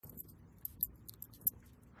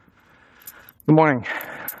Good morning.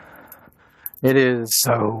 It is,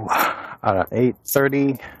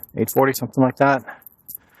 8:30, 8:40, something like that.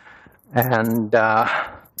 And the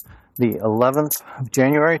 11th of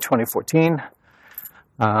January, 2014,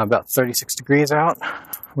 about 36 degrees out,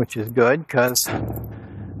 which is good because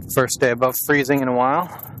first day above freezing in a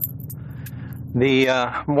while.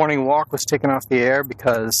 The morning walk was taken off the air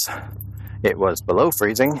because it was below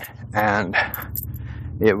freezing and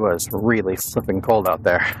it was really flipping cold out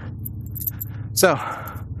there. So,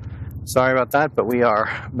 sorry about that, but we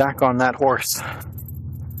are back on that horse.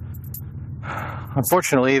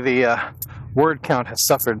 Unfortunately, the word count has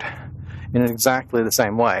suffered in exactly the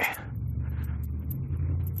same way.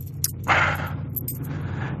 I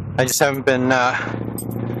just haven't been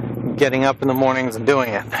getting up in the mornings and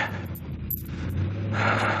doing it.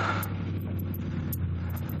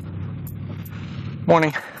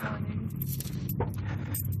 Morning.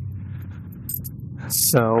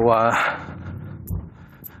 So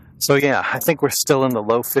yeah, I think we're still in the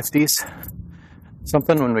low 50s,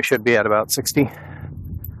 something, when we should be at about 60.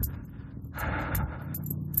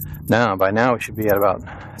 No, by now we should be at about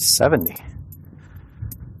 70.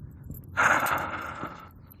 But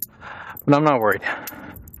I'm not worried.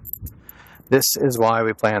 This is why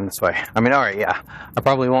we plan this way. I mean, alright, yeah, I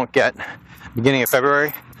probably won't get beginning of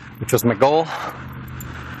February, which was my goal.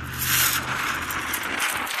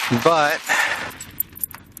 But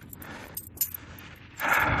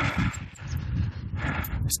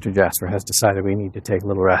Mr. Jasper has decided we need to take a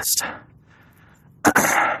little rest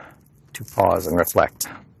to pause and reflect.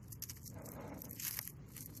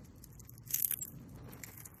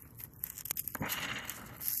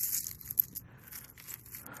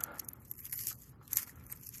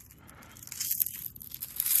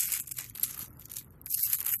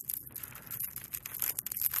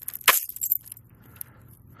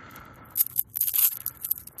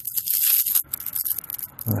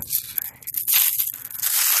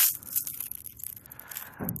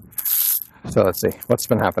 Let's see. What's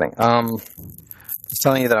been happening? Just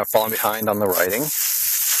telling you that I've fallen behind on the writing,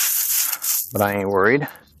 but I ain't worried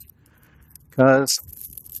because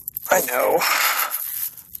I know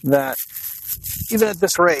that even at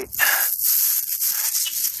this rate,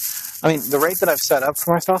 I mean, the rate that I've set up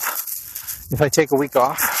for myself, if I take a week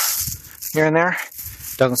off here and there,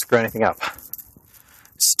 it doesn't screw anything up.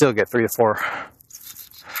 Still get 3 to 4.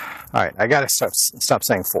 All right, I gotta stop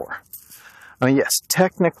saying 4. I mean, yes,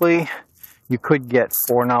 technically, you could get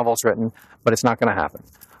 4 novels written, but it's not going to happen.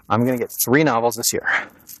 I'm going to get 3 novels this year.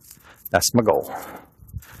 That's my goal.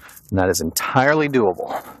 And that is entirely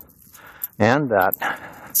doable. And that,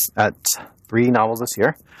 at 3 novels this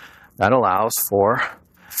year, that allows for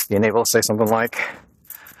being able to say something like,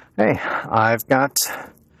 hey, I've got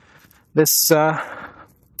this, I've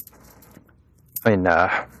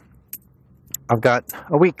got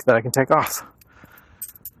a week that I can take off.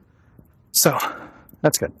 So,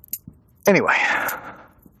 that's good. Anyway,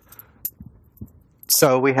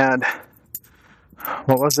 so we had,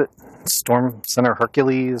 what was it? Storm Center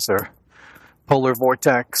Hercules or Polar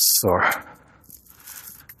Vortex or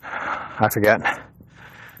I forget.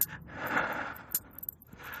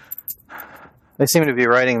 They seem to be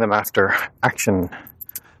writing them after action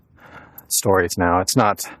stories now. It's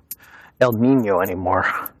not El Nino anymore.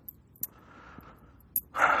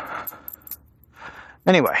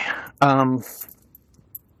 Anyway,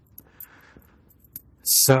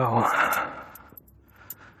 So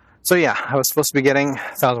yeah, I was supposed to be getting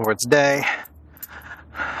 1,000 words a day.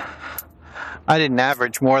 I didn't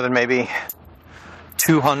average more than maybe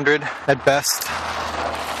 200 at best.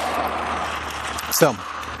 So,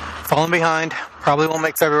 falling behind, probably won't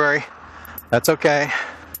make February. That's okay.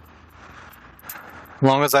 As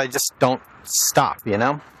long as I just don't stop, you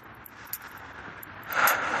know?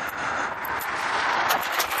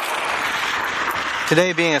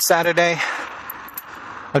 Today being a Saturday,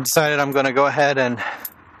 I've decided I'm going to go ahead and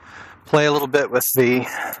play a little bit with the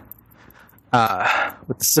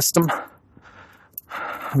system.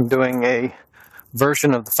 I'm doing a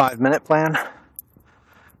version of the 5-minute plan,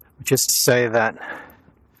 which is to say that,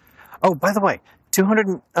 oh, by the way,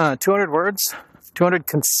 200 words, 200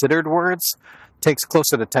 considered words takes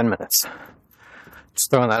closer to 10 minutes. Just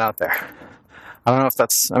throwing that out there. I don't know if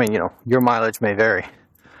that's, I mean, you know, your mileage may vary,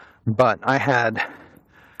 but I had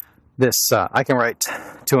this, I can write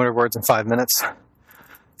 200 words in 5 minutes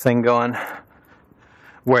thing going,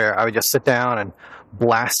 where I would just sit down and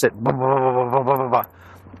blast it, blah, blah, blah, blah, blah, blah, blah.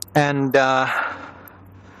 And I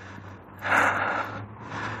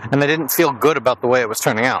didn't feel good about the way it was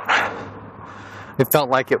turning out. It felt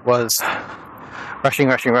like it was rushing.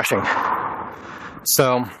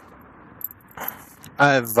 So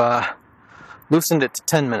I've loosened it to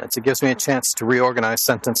 10 minutes. It gives me a chance to reorganize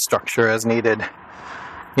sentence structure as needed.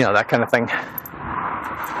 You know, that kind of thing.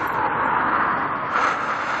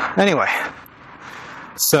 Anyway,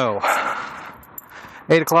 so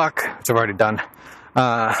 8 o'clock, which I've already done,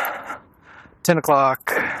 10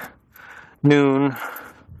 o'clock, noon,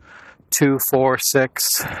 2, 4,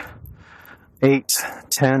 6, 8,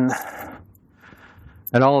 10,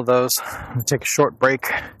 and all of those. I'm going to take a short break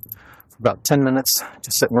for about 10 minutes,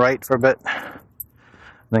 just sit and write for a bit, and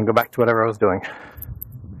then go back to whatever I was doing.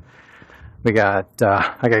 I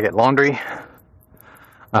gotta get laundry.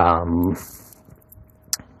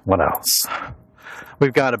 What else?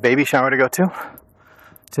 We've got a baby shower to go to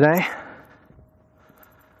today.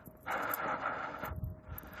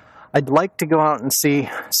 I'd like to go out and see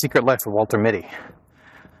Secret Life of Walter Mitty,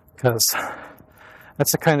 because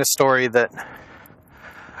that's the kind of story that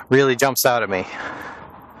really jumps out at me.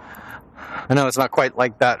 I know it's not quite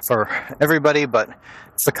like that for everybody, but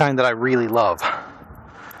it's the kind that I really love.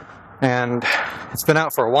 And it's been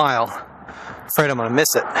out for a while. Afraid I'm going to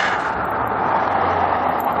miss it.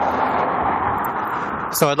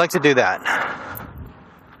 So I'd like to do that.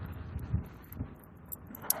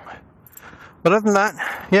 But other than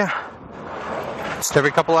that, yeah. Just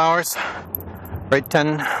every couple hours, write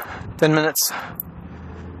 10 minutes.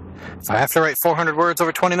 If I have to write 400 words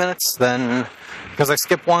over 20 minutes, then because I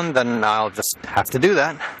skip one, then I'll just have to do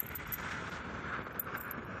that.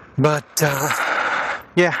 But,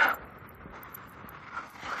 yeah.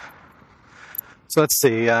 So let's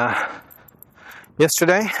see,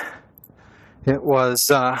 yesterday it was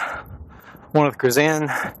one of the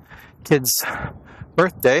Cruzan kids'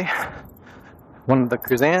 birthday. One of the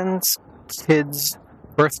Cruzan's kids'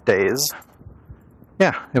 birthdays.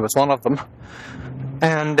 Yeah, it was one of them.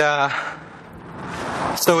 And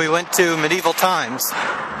so we went to medieval times.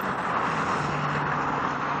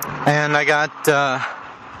 And I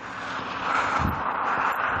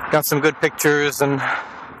got some good pictures and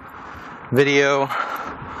video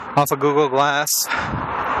off of Google Glass.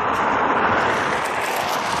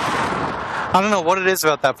 I don't know what it is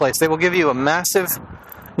about that place. They will give you a massive,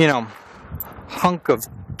 hunk of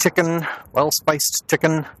chicken, well-spiced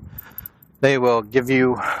chicken. They will give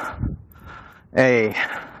you a,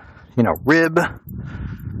 rib.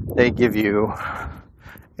 They give you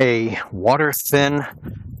a water-thin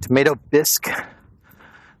tomato bisque.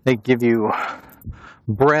 They give you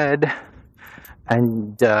bread.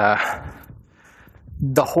 And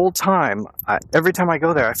the whole time, every time I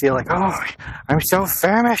go there, I feel like, oh, I'm so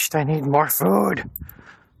famished, I need more food.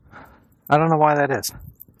 I don't know why that is.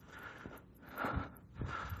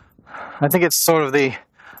 I think it's sort of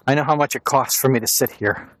I know how much it costs for me to sit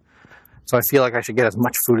here, so I feel like I should get as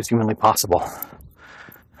much food as humanly possible,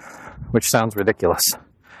 which sounds ridiculous,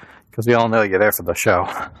 because we all know you're there for the show.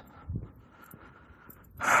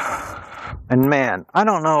 And man, I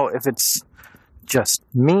don't know if it's just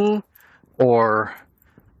me, or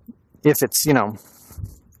if it's,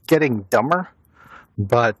 getting dumber,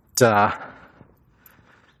 but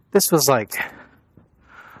this was like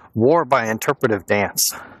war by interpretive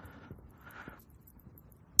dance.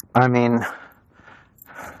 I mean,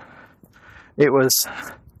 it was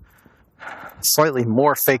slightly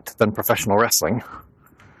more faked than professional wrestling.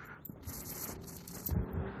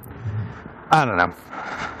 I don't know.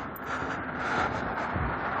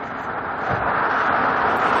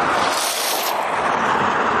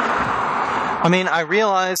 I mean, I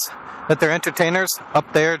realize that they're entertainers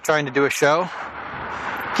up there trying to do a show.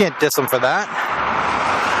 Can't diss them for that.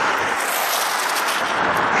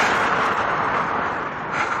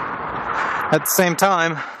 At the same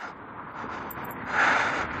time,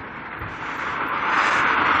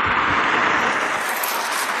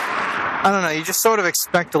 I don't know, you just sort of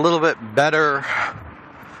expect a little bit better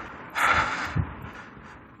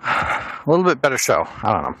show.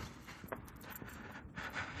 I don't know.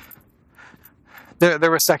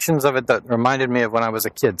 There were sections of it that reminded me of when I was a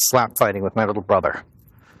kid, slap fighting with my little brother.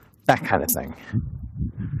 That kind of thing.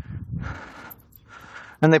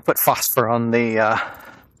 And they put phosphor on the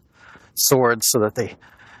swords so that they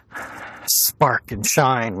spark and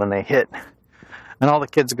shine when they hit. And all the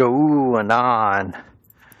kids go ooh and ah.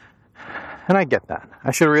 And I get that.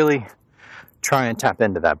 I should really try and tap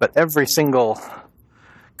into that. But every single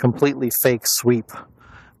completely fake sweep,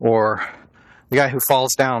 or the guy who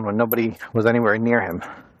falls down when nobody was anywhere near him,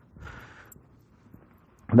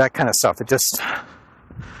 that kind of stuff, it just, I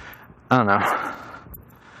don't know,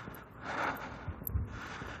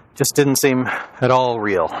 just didn't seem at all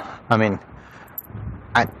real. I mean,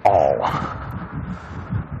 at all.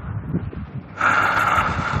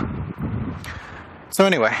 So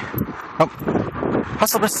anyway,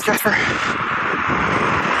 hustle, Mr. Jasper.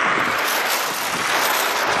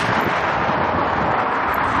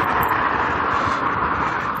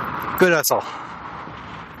 Good hustle.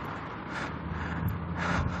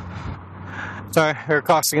 Sorry, we were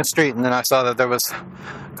crossing a street and then I saw that there was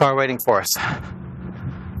a car waiting for us.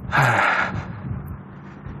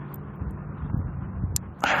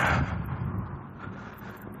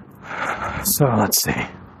 So let's see.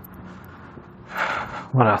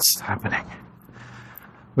 What else is happening?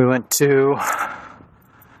 We went to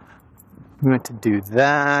do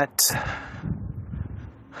that.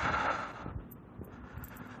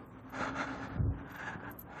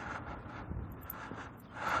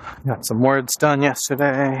 Got some words done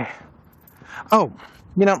yesterday. Oh,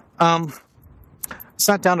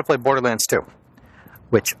 sat down to play Borderlands 2,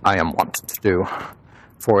 which I am wanting to do,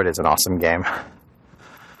 for it is an awesome game.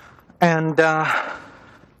 And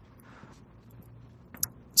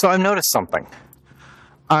so I've noticed something.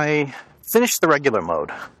 I finished the regular mode.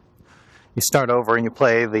 You start over and you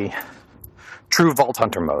play the true Vault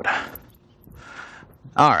Hunter mode.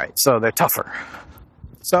 Alright, so they're tougher.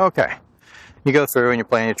 So, okay. You go through and you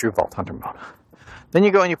play in your true Vault Hunter mode. Then you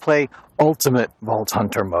go and you play Ultimate Vault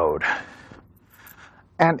Hunter mode.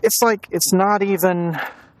 And it's like, it's not even...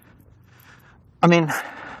 I mean...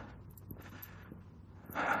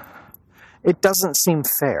 It doesn't seem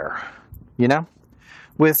fair, you know?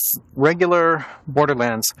 With regular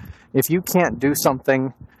Borderlands, if you can't do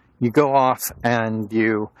something, you go off and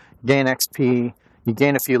you gain XP, you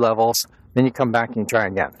gain a few levels, then you come back and you try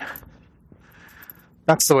again.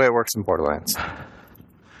 That's the way it works in Borderlands.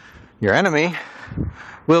 Your enemy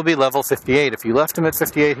will be level 58. If you left him at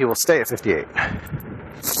 58, he will stay at 58.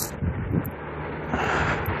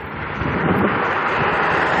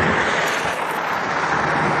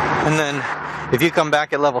 And then, if you come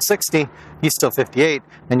back at level 60, he's still 58,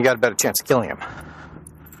 and you got a better chance of killing him.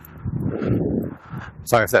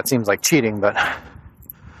 Sorry if that seems like cheating, but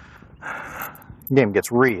the game gets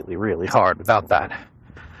really, really hard without that.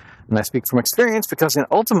 And I speak from experience because in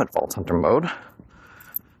Ultimate Vault Hunter mode,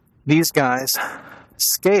 these guys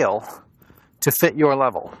scale to fit your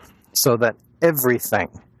level so that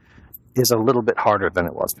everything is a little bit harder than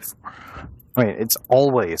it was before. I mean, it's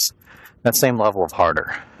always that same level of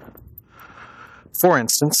harder. For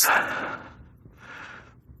instance,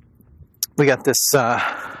 we got this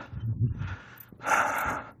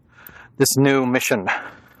this new mission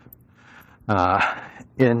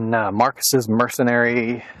in Marcus's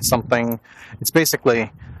Mercenary something. It's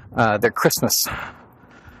basically their Christmas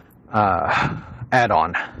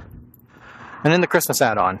add-on. And in the Christmas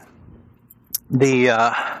add-on, the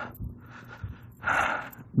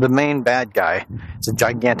main bad guy is a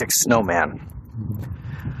gigantic snowman.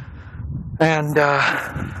 And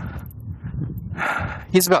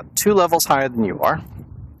he's about 2 levels higher than you are.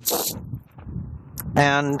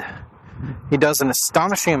 And he does an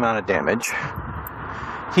astonishing amount of damage.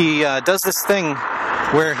 He does this thing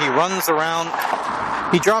where he runs around,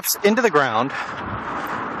 he drops into the ground,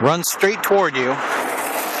 runs straight toward you,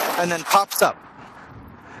 and then pops up,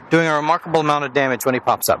 doing a remarkable amount of damage when he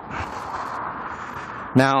pops up.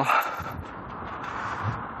 Now,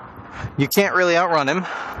 you can't really outrun him,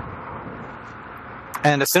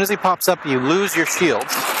 and as soon as he pops up, you lose your shield.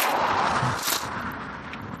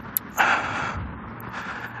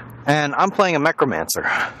 And I'm playing a Necromancer,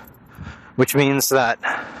 which means that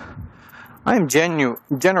I am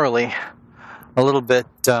generally a little bit,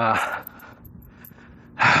 what's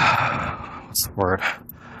the word?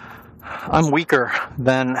 I'm weaker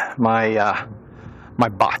than my my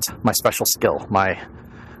bot, my special skill, my,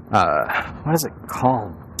 what is it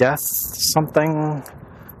called? Death something?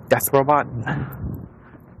 Death robot?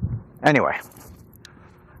 Anyway,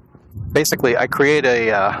 basically I create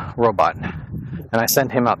a robot and I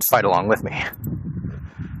send him out to fight along with me.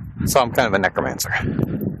 So I'm kind of a Necromancer.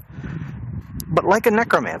 But like a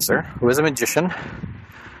Necromancer, who is a magician,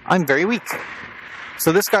 I'm very weak.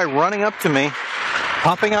 So this guy running up to me,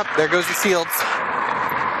 popping up, there goes your shields,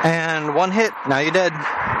 and 1 hit, now you're dead.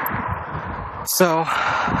 So,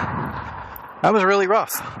 that was really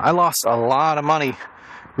rough. I lost a lot of money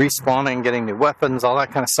respawning, getting new weapons, all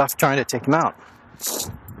that kind of stuff, trying to take him out.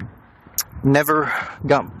 Never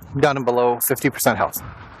got him below 50% health.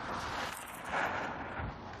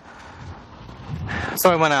 So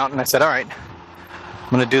I went out and I said, alright, I'm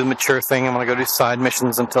going to do the mature thing, I'm going to go do side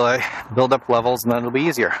missions until I build up levels and then it'll be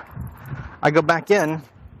easier. I go back in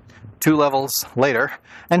 2 levels later,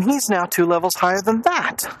 and he's now 2 levels higher than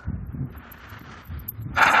that.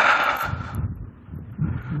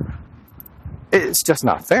 It's just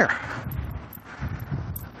not fair.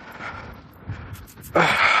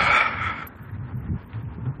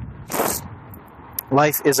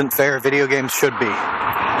 Life isn't fair. Video games should be.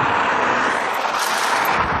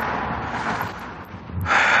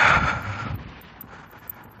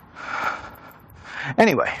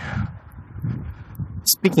 Anyway,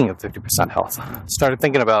 speaking of 50% health, started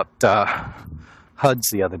thinking about HUDs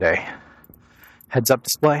the other day. Heads-up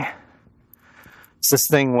display. It's this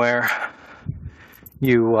thing where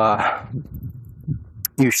you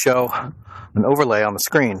show an overlay on the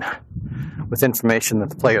screen with information that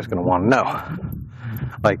the player is going to want to know,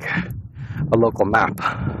 like a local map,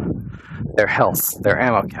 their health, their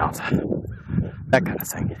ammo count, that kind of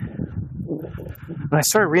thing. And I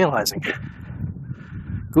started realizing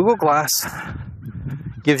Google Glass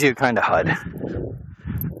gives you a kind of HUD.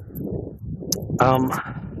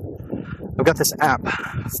 I've got this app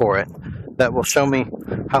for it that will show me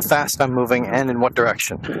how fast I'm moving and in what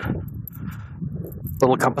direction.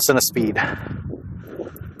 Little compass and a speed,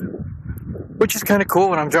 which is kind of cool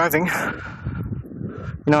when I'm driving.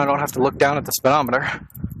 You know, I don't have to look down at the speedometer.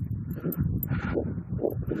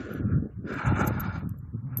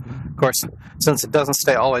 Of course, since it doesn't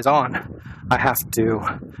stay always on, I have to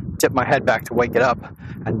tip my head back to wake it up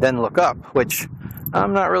and then look up, which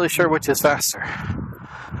I'm not really sure which is faster.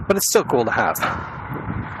 But it's still cool to have.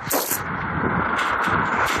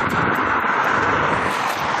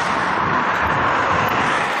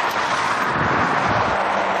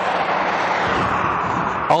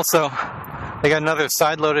 Also, they got another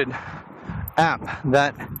side-loaded app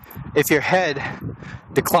that if your head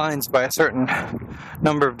declines by a certain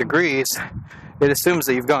number of degrees, it assumes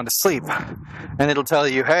that you've gone to sleep, and it'll tell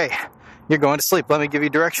you, hey, you're going to sleep, let me give you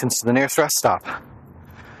directions to the nearest rest stop,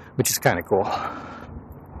 which is kind of cool.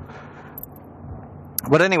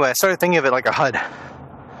 But anyway, I started thinking of it like a HUD.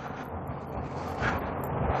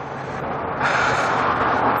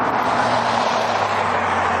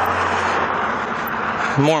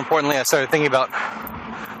 More importantly, I started thinking about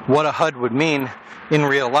what a HUD would mean in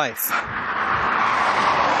real life.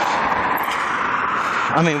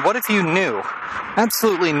 I mean, what if you knew,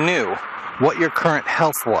 absolutely knew, what your current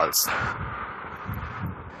health was?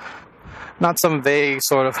 Not some vague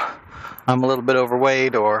sort of, I'm a little bit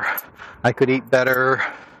overweight, or I could eat better,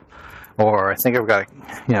 or I think I've got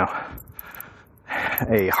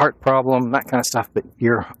a heart problem, that kind of stuff, but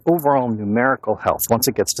your overall numerical health, once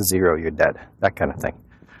it gets to 0, you're dead, that kind of thing.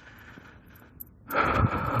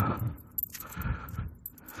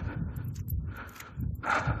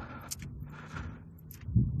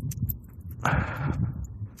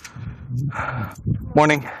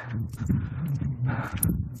 Morning.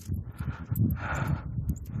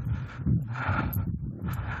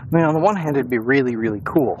 I mean, on the one hand, it'd be really, really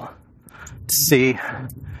cool to see,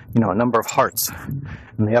 a number of hearts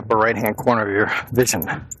in the upper right-hand corner of your vision.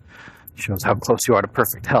 It shows how close you are to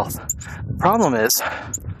perfect health. The problem is,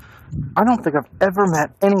 I don't think I've ever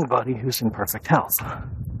met anybody who's in perfect health.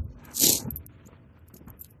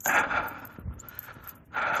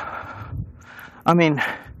 I mean,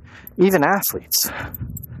 even athletes.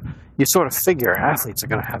 You sort of figure athletes are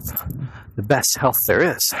going to have the best health there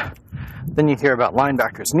is. Then you hear about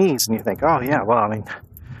linebackers' knees, and you think, oh yeah, well, I mean,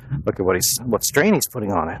 look at what strain he's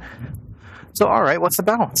putting on it. So, all right, what's the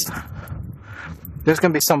balance? There's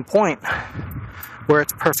going to be some point where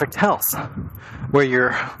it's perfect health, where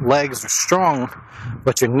your legs are strong,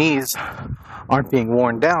 but your knees aren't being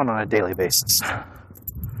worn down on a daily basis.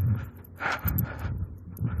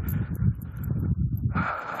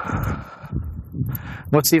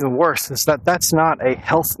 What's even worse is that that's not a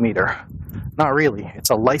health meter. Not really. It's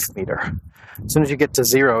a life meter. As soon as you get to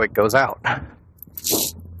 0, it goes out.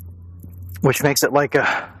 Which makes it like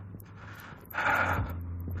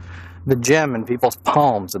the gem in people's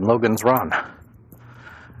palms in Logan's Run.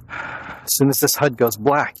 As soon as this HUD goes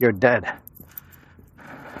black, you're dead.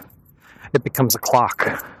 It becomes a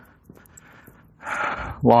clock.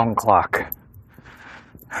 Long clock.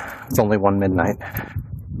 It's only 1 midnight.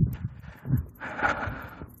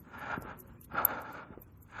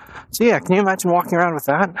 So yeah, can you imagine walking around with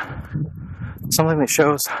that? Something that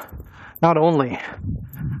shows not only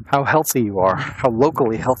how healthy you are, how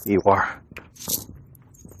locally healthy you are,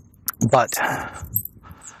 but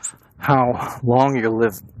how long you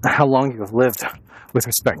have lived with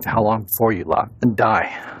respect to how long before you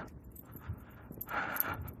die.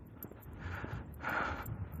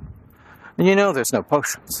 And you know there's no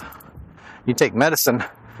potions. You take medicine,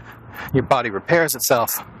 your body repairs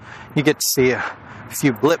itself, you get to see a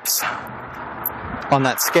few blips on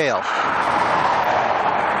that scale.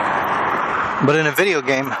 But in a video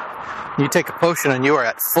game, you take a potion and you are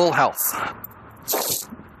at full health.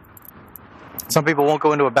 Some people won't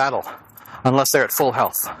go into a battle unless they're at full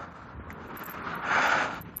health.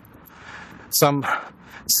 some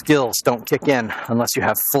skills don't kick in unless you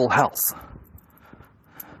have full health.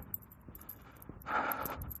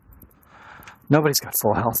 Nobody's got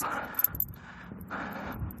full health.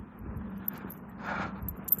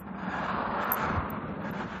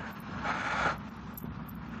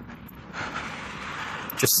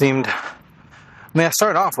 Just seemed, I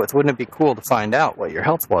started off with, wouldn't it be cool to find out what your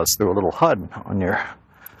health was through a little HUD on your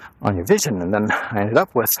vision? And then I ended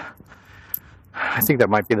up with, I think that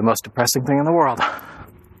might be the most depressing thing in the world.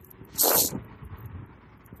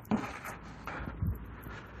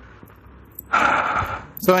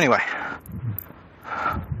 So anyway,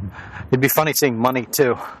 it'd be funny seeing money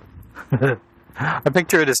too. I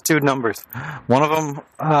picture it as two numbers. One of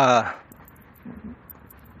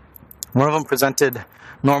them presented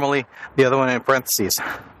normally, the other one in parentheses.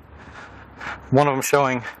 One of them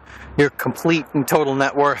showing your complete and total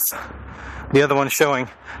net worth. The other one showing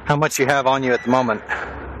how much you have on you at the moment.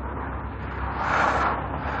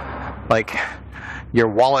 Like your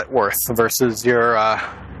wallet worth versus your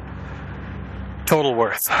total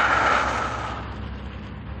worth.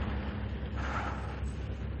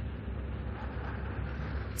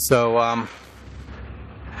 So,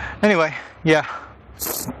 anyway, yeah.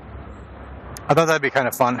 I thought that'd be kind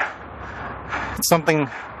of fun. It's something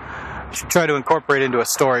I should try to incorporate into a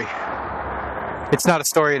story. It's not a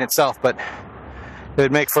story in itself, but it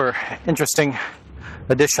would make for interesting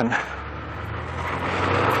addition.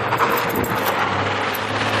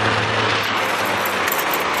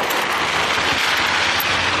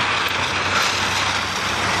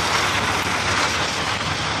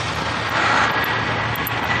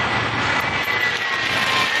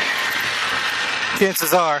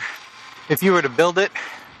 Chances are, if you were to build it,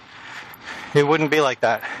 it wouldn't be like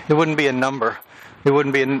that. It wouldn't be a number. It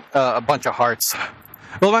wouldn't be a bunch of hearts.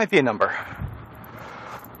 Well, it might be a number.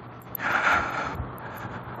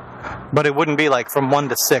 But it wouldn't be like from 1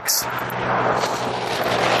 to 6.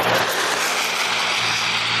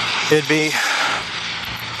 It'd be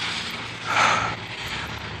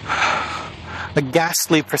a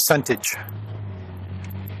ghastly percentage.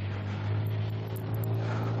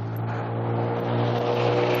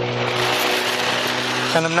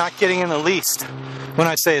 And I'm not kidding in the least when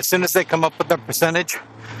I say as soon as they come up with that percentage,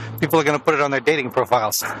 people are going to put it on their dating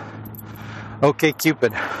profiles. Okay,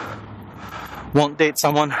 Cupid won't date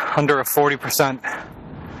someone under a 40%.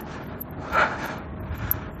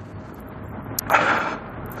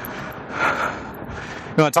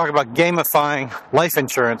 You want to talk about gamifying life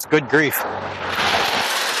insurance? Good grief.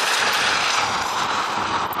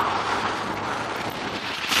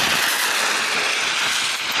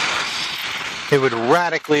 It would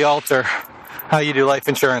radically alter how you do life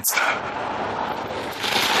insurance.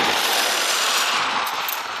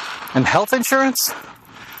 And health insurance?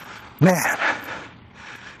 Man,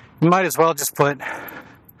 you might as well just put,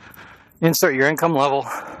 insert your income level,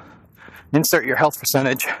 insert your health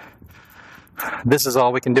percentage. This is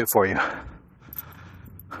all we can do for you.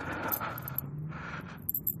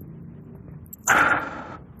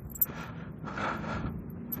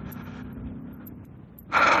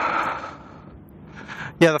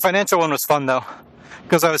 Yeah, the financial one was fun though,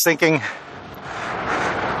 because I was thinking,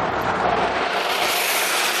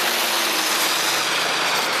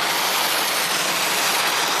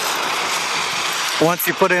 once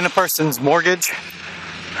you put in a person's mortgage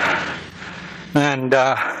and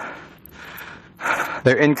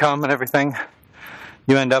their income and everything,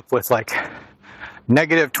 you end up with like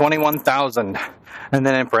negative 21,000, and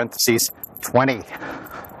then in parentheses 20.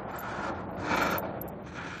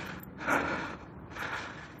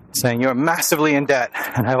 Saying you're massively in debt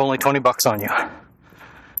and have only $20 on you.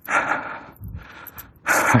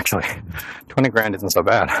 Actually, 20 grand isn't so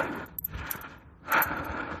bad.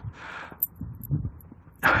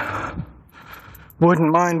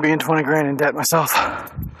 Wouldn't mind being 20 grand in debt myself.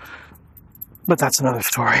 But that's another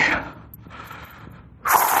story.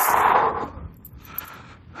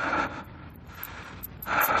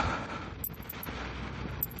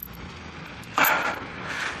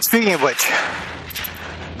 Speaking of which,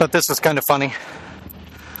 thought this was kind of funny.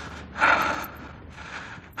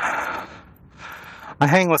 I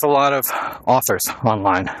hang with a lot of authors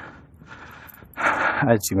online,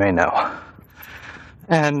 as you may know.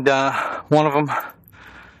 And one of them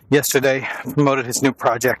yesterday promoted his new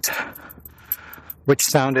project, which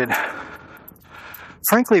sounded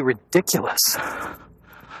frankly ridiculous.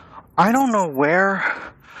 I don't know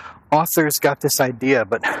where authors got this idea,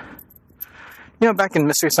 but you know, back in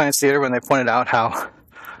Mystery Science Theater when they pointed out how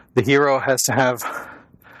the hero has to have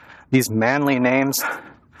these manly names.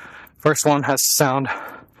 First one has to sound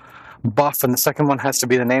buff, and the second one has to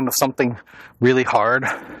be the name of something really hard.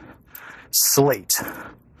 slate,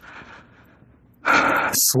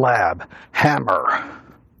 slab, hammer,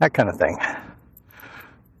 that kind of thing.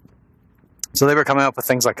 So they were coming up with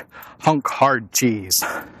things like hunk hard cheese.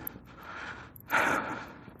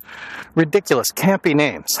 Ridiculous, campy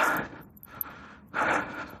names.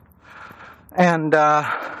 And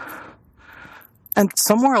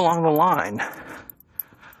somewhere along the line,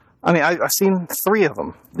 I mean, I've seen 3 of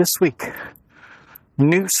them this week.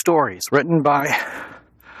 New stories written by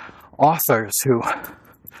authors who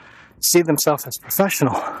see themselves as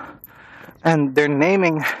professional, and they're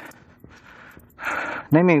naming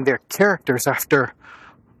their characters after,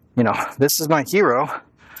 you know, this is my hero.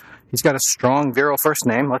 He's got a strong, virile first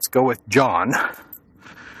name. Let's go with John.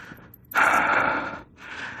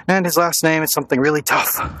 And his last name is something really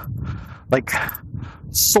tough, like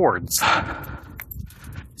swords.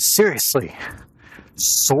 Seriously,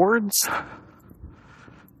 swords?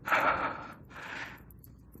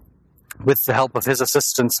 With the help of his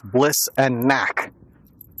assistants Bliss and Knack.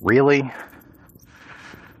 Really?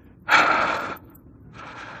 I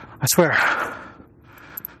swear.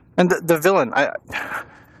 And the villain,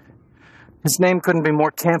 his name couldn't be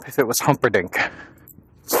more camp if it was Humperdinck.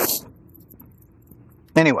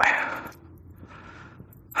 Anyway.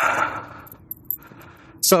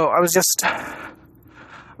 So I just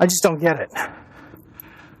don't get it.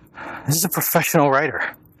 This is a professional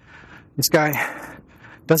writer. This guy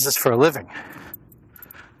does this for a living.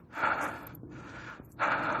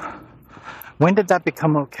 When did that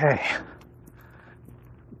become okay?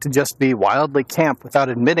 To just be wildly camp without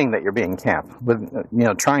admitting that you're being camp, with, you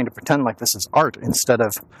know, trying to pretend like this is art instead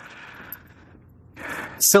of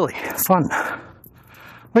silly, fun. I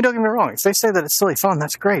mean, don't get me wrong, if they say that it's silly fun,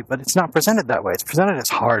 that's great, but it's not presented that way. It's presented as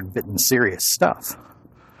hard-bitten, serious stuff.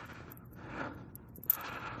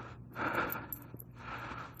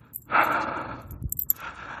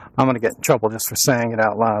 I'm going to get in trouble just for saying it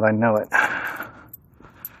out loud. I know it.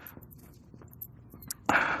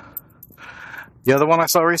 The other one I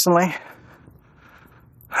saw recently,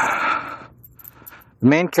 the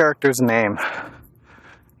main character's name,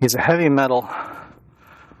 he's a heavy metal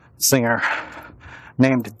singer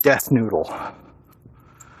named Death Noodle.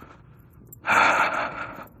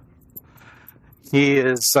 He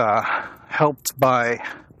is helped by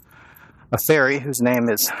a fairy whose name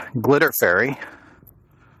is Glitter Fairy,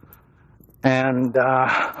 and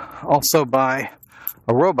also by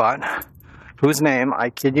a robot whose name, I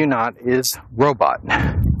kid you not, is Robot.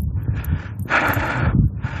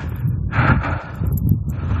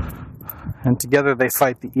 And together they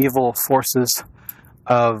fight the evil forces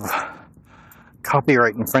of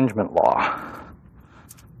copyright infringement law.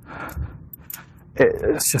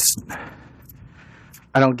 It's just,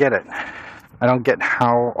 I don't get it. I don't get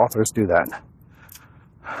how authors do that.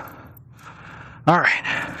 All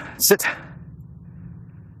right, sit,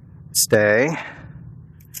 stay.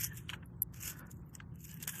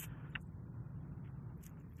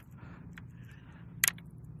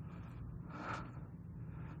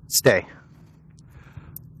 Stay.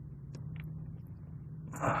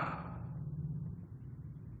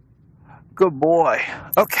 Good boy.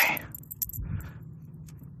 Okay.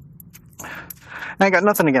 I got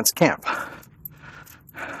nothing against camp.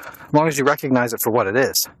 As long as you recognize it for what it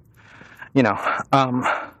is. You know,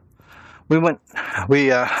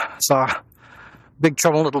 we saw Big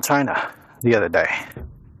Trouble in Little China the other day.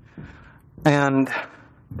 And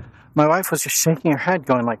my wife was just shaking her head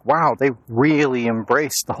going like, wow, they really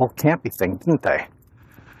embraced the whole campy thing, didn't they?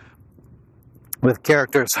 With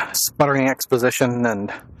characters sputtering exposition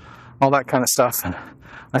and all that kind of stuff. And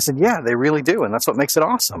I said, yeah, they really do, and that's what makes it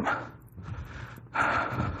awesome.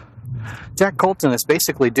 Jack Colton is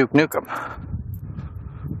basically Duke Nukem.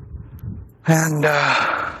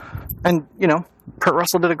 And you know, Kurt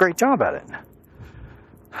Russell did a great job at it.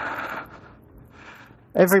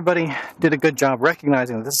 Everybody did a good job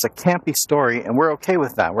recognizing that this is a campy story, and we're okay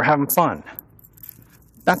with that. We're having fun.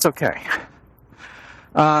 That's okay.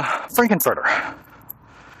 Frankenfurter.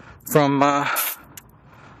 From,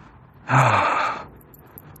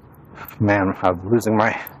 man, I'm losing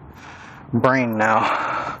my brain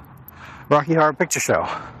now. Rocky Horror Picture Show.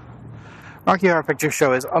 Rocky Horror Picture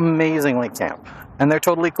Show is amazingly camp, and they're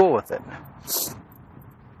totally cool with it.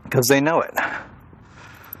 Because they know it.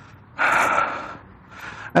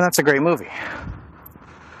 And that's a great movie.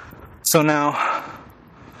 So now,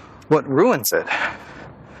 what ruins it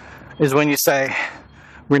is when you say,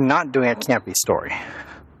 we're not doing a campy story.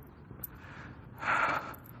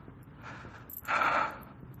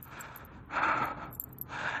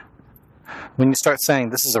 When you start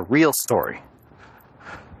saying, this is a real story.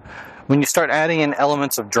 When you start adding in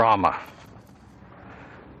elements of drama.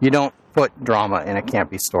 You don't put drama in a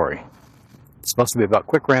campy story. It's supposed to be about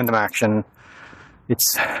quick random action.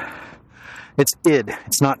 It's id.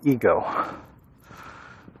 It's not ego.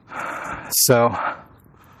 So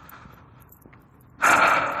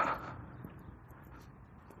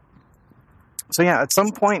yeah, at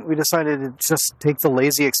some point we decided to just take the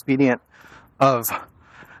lazy expedient of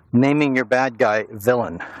naming your bad guy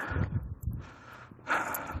villain.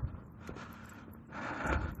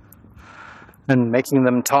 And making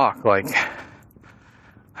them talk like,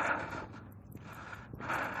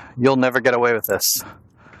 you'll never get away with this,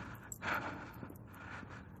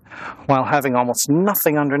 while having almost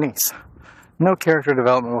nothing underneath. No character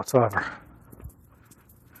development whatsoever.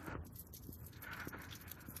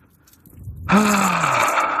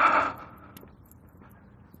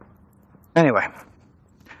 Anyway,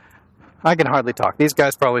 I can hardly talk. These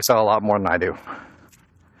guys probably saw a lot more than I do.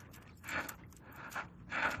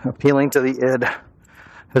 Appealing to the id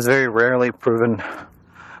has very rarely proven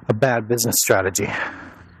a bad business strategy.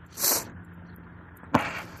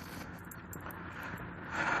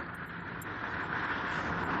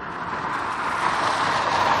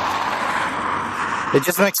 It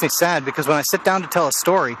just makes me sad because when I sit down to tell a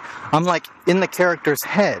story, I'm like in the character's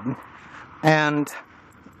head and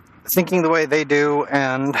thinking the way they do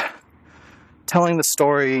and telling the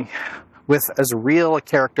story with as real a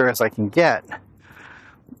character as I can get.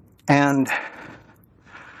 And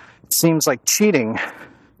it seems like cheating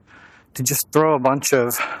to just throw a bunch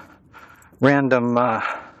of random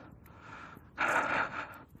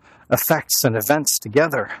effects and events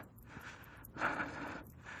together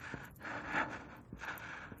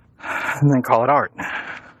and then call it art.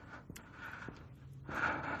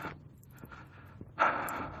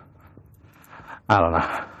 I don't know.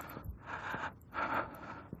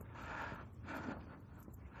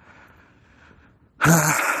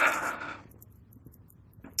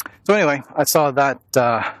 So anyway, I saw that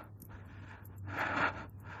the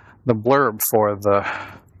blurb for the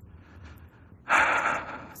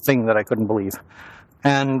thing that I couldn't believe,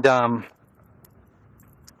 and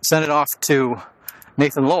sent it off to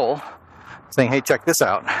Nathan Lowell, saying, "Hey, check this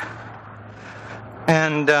out."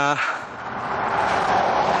 And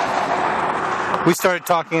we started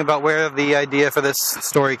talking about where the idea for this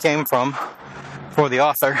story came from for the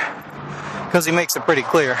author, because he makes it pretty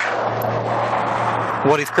clear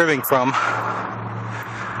what he's cribbing from.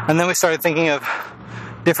 And then we started thinking of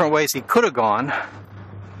different ways he could have gone,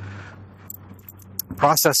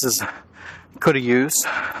 processes he could have used,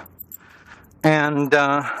 and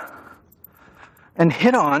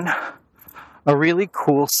hit on a really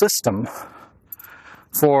cool system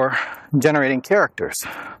for generating characters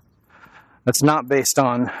that's not based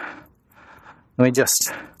on, let me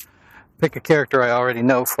just pick a character I already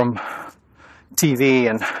know from TV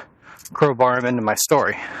and crowbar him into my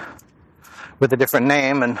story with a different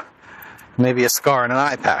name and maybe a scar and an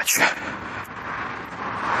eye patch.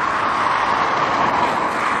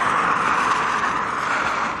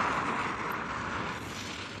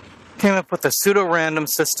 Came up with a pseudo-random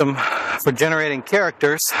system for generating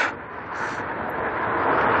characters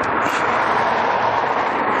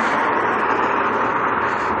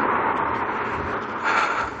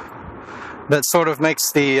that sort of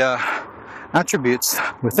makes the attributes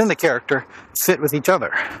within the character fit with each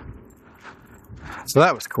other. So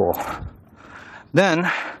that was cool.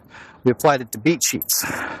 Then we applied it to beat sheets.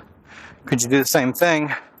 Could you do the same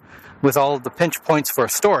thing with all of the pinch points for a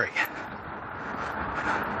story?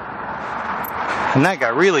 And that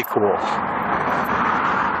got really cool.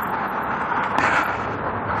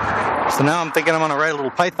 So now I'm thinking I'm going to write a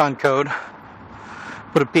little Python code,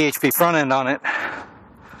 put a PHP front end on it,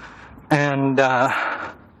 and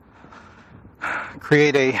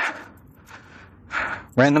create a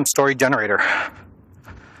random story generator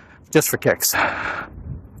just for kicks.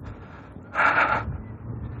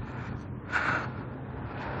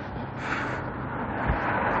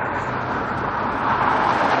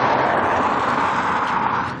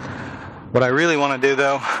 What I really want to do,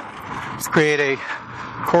 though, is create a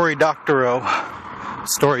Cory Doctorow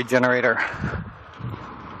story generator,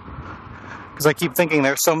 because I keep thinking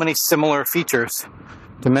there are so many similar features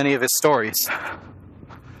to many of his stories.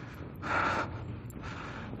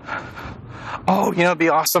 Oh, you know, it'd be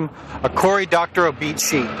awesome. A Cory Doctorow beat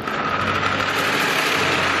sheet.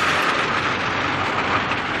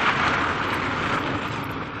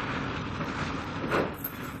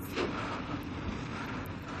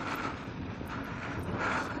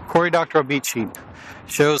 Cory Doctorow beat sheet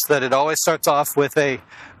shows that it always starts off with a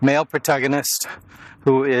male protagonist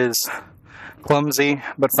who is clumsy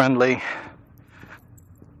but friendly,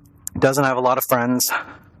 doesn't have a lot of friends,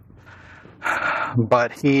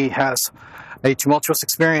 but he has a tumultuous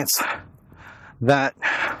experience that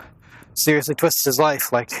seriously twists his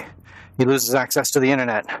life, like he loses access to the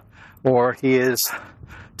internet, or he is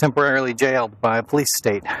temporarily jailed by a police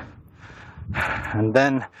state. And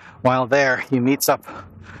then, while there, he meets up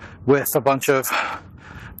with a bunch of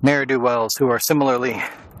ne'er-do-wells who are similarly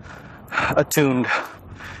attuned,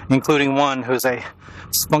 including one who's a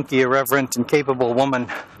spunky, irreverent, and capable woman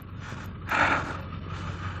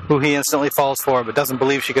who he instantly falls for, but doesn't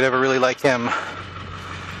believe she could ever really like him.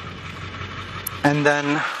 And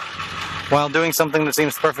then, while doing something that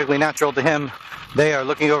seems perfectly natural to him, they are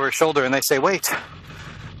looking over his shoulder and they say, "Wait,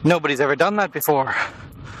 nobody's ever done that before.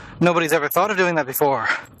 Nobody's ever thought of doing that before.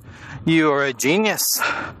 You are a genius."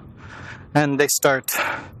 And they start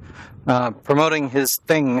promoting his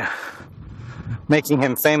thing, making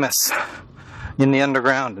him famous in the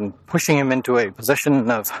underground and pushing him into a position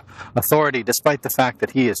of authority, despite the fact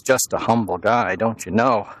that he is just a humble guy, don't you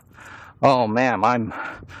know? "Oh, ma'am,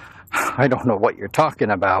 I don't know what you're talking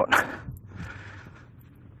about."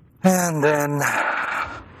 And then,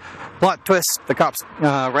 plot twist, the cops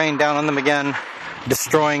rain down on them again,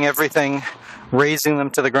 destroying everything, razing them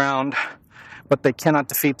to the ground, but they cannot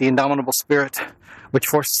defeat the indomitable spirit, which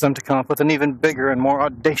forces them to come up with an even bigger and more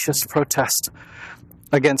audacious protest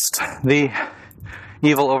against the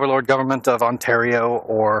evil overlord government of Ontario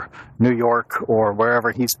or New York or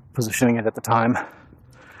wherever he's positioning it at the time.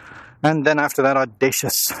 And then after that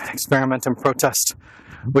audacious experiment and protest,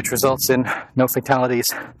 which results in no fatalities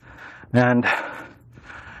and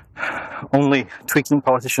only tweaking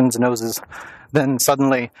politicians' noses, then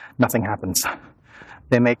suddenly nothing happens.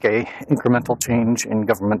 They make a incremental change in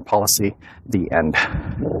government policy. The end.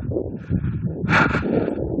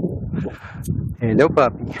 Hello,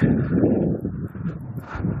 puppy.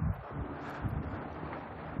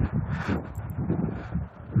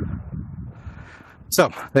 So,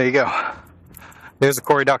 there you go. There's a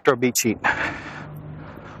Cory Doctorow beat sheet.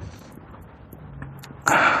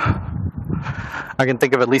 I can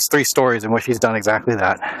think of at least 3 stories in which he's done exactly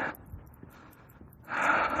that.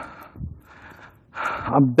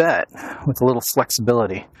 I bet, with a little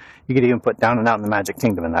flexibility, you could even put Down and Out in the Magic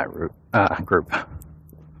Kingdom in that group.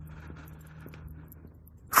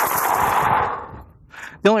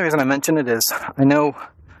 The only reason I mention it is I know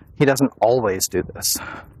he doesn't always do this.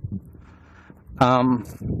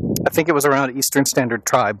 I think it was around Eastern Standard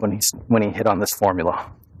Tribe when he hit on this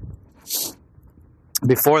formula.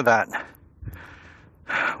 Before that,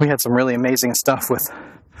 we had some really amazing stuff with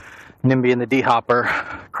NIMBY and the D-Hopper,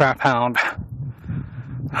 Crap Hound.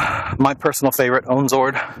 My personal favorite,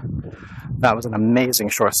 Onzord. That was an amazing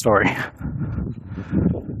short story.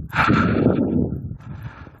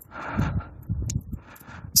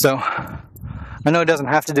 So, I know he doesn't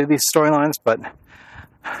have to do these storylines, but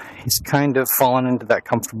he's kind of fallen into that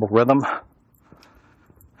comfortable rhythm.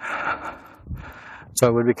 So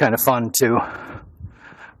it would be kind of fun to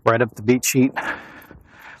write up the beat sheet,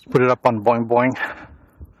 put it up on Boing Boing.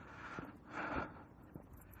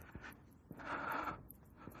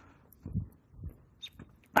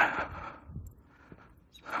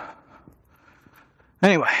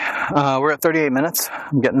 Anyway, we're at 38 minutes.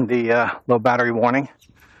 I'm getting the low battery warning.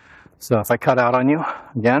 So if I cut out on you,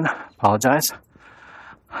 again, apologize.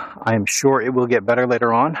 I am sure it will get better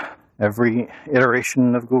later on. Every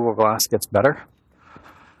iteration of Google Glass gets better.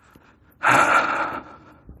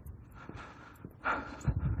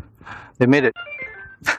 They made it